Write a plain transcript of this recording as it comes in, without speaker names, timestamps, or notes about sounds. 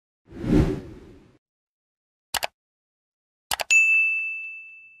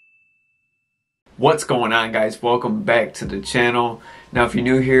What's going on, guys? Welcome back to the channel. Now if you're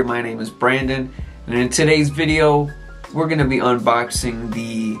new here, my name is Brandon, and in today's video we're going to be unboxing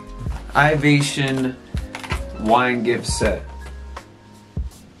the Ivation wine gift set.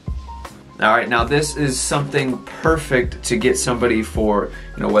 Alright, now this is something perfect to get somebody for,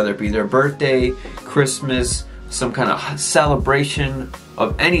 whether it be their birthday, Christmas, some kind of celebration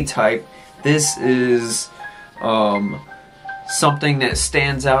of any type. This is something that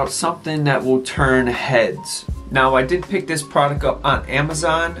stands out, something that will turn heads. Now I did pick this product up on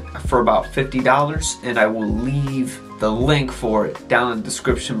Amazon for about $50, and I will leave the link for it down in the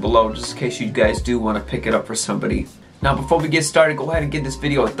description below just in case you guys do want to pick it up for somebody. Now before we get started, go ahead and give this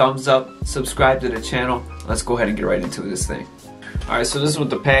video a thumbs up, subscribe to the channel. Let's go ahead and get right into this thing. Alright, so this is what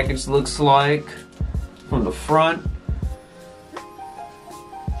the package looks like from the front,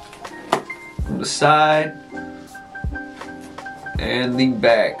 from the side, and the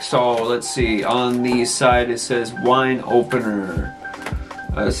back. So let's see, on the side it says wine opener.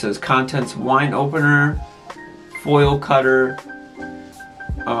 It says contents: wine opener, foil cutter,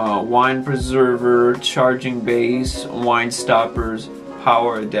 wine preserver, charging base, wine stoppers,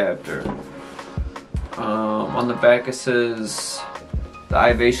 power adapter. On the back it says the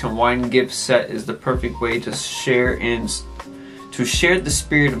Ivation wine gift set is the perfect way to share the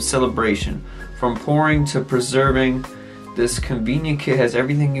spirit of celebration. From pouring to preserving, this convenient kit has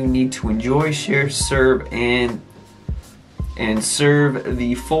everything you need to enjoy, share, serve, and serve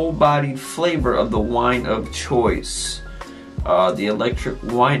the full-bodied flavor of the wine of choice. The electric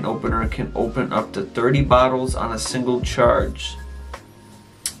wine opener can open up to 30 bottles on a single charge,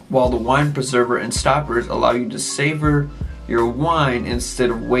 while the wine preserver and stoppers allow you to savor your wine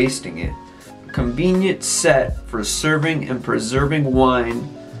instead of wasting it. Convenient set for serving and preserving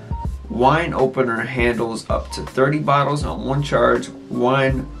wine. Wine opener handles up to 30 bottles on one charge.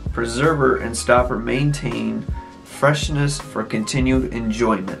 Wine preserver and stopper maintain freshness for continued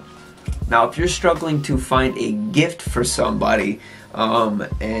enjoyment. Now if you're struggling to find a gift for somebody,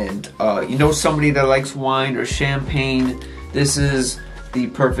 and you know somebody that likes wine or champagne, this is the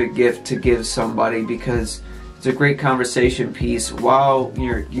perfect gift to give somebody because it's a great conversation piece while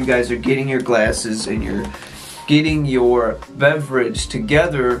you guys are getting your glasses and you're getting your beverage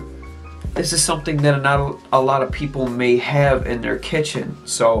together. This is something that not a lot of people may have in their kitchen,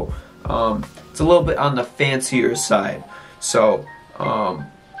 so it's a little bit on the fancier side. So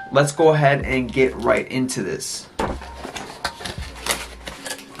let's go ahead and get right into this.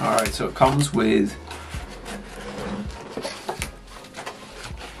 Alright, so it comes with,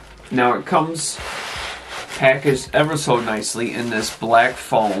 now it comes packaged ever so nicely in this black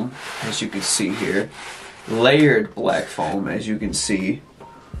foam, as you can see here. Layered black foam, as you can see.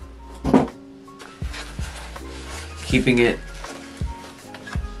 Keeping it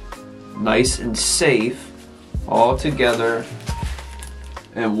nice and safe all together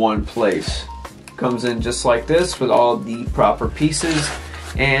in one place. Comes in just like this with all the proper pieces,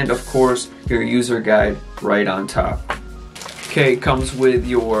 and of course your user guide right on top. Okay, comes with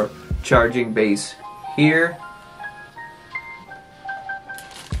your charging base here.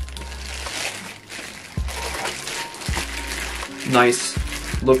 Nice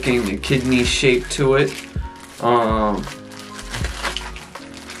looking kidney shape to it.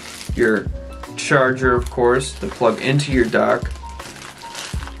 Your charger, of course, to plug into your dock.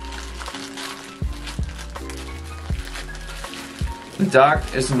 The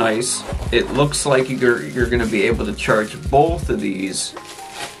dock is nice. It looks like you're going to be able to charge both of these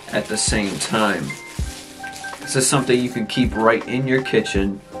at the same time. This is something you can keep right in your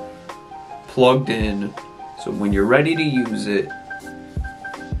kitchen, plugged in, so when you're ready to use it,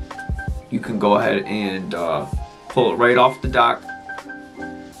 you can go ahead and pull it right off the dock.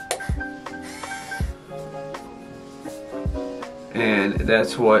 And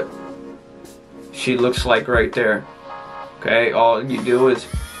that's what she looks like right there. Okay, all you do is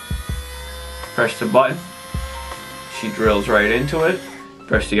press the button, she drills right into it.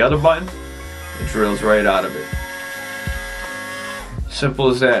 Press the other button, it drills right out of it. Simple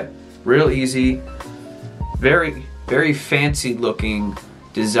as that. Real easy. Very, very fancy looking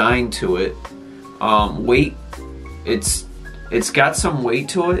design to it. Weight, it's got some weight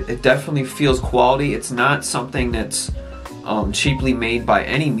to it. It definitely feels quality. It's not something that's cheaply made by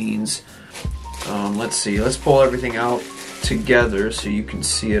any means. Let's see, let's pull everything out together so you can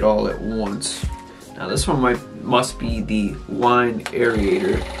see it all at once. Now this one must be the wine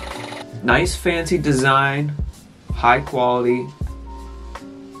aerator. Nice fancy design, high quality,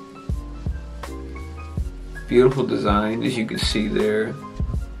 beautiful design as you can see there.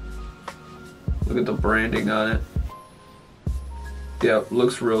 Look at the branding on it. Yep,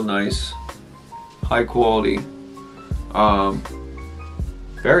 looks real nice. high quality.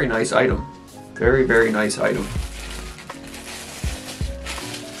 Very nice item. Very, very nice item.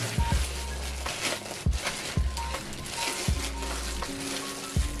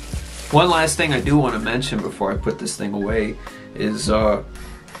 One last thing I do want to mention before I put this thing away is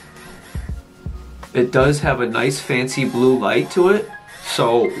it does have a nice fancy blue light to it.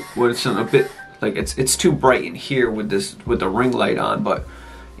 So when it's in a bit like it's too bright in here with the ring light on, but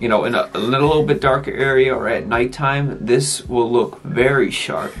you know, in a little bit darker area or at nighttime, this will look very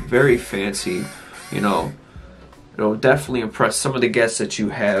sharp, very fancy. You know, it'll definitely impress some of the guests that you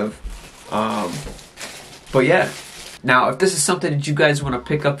have. But yeah. Now, if this is something that you guys want to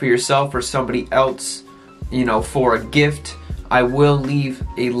pick up for yourself or somebody else, you know, for a gift, I will leave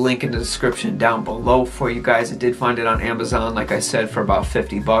a link in the description down below for you guys. I did find it on Amazon, like I said, for about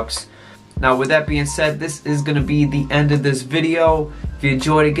 50 bucks. Now, with that being said, this is going to be the end of this video. If you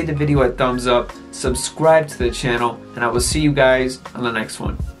enjoyed it, give the video a thumbs up, subscribe to the channel, and I will see you guys on the next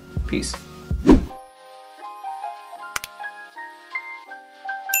one. Peace.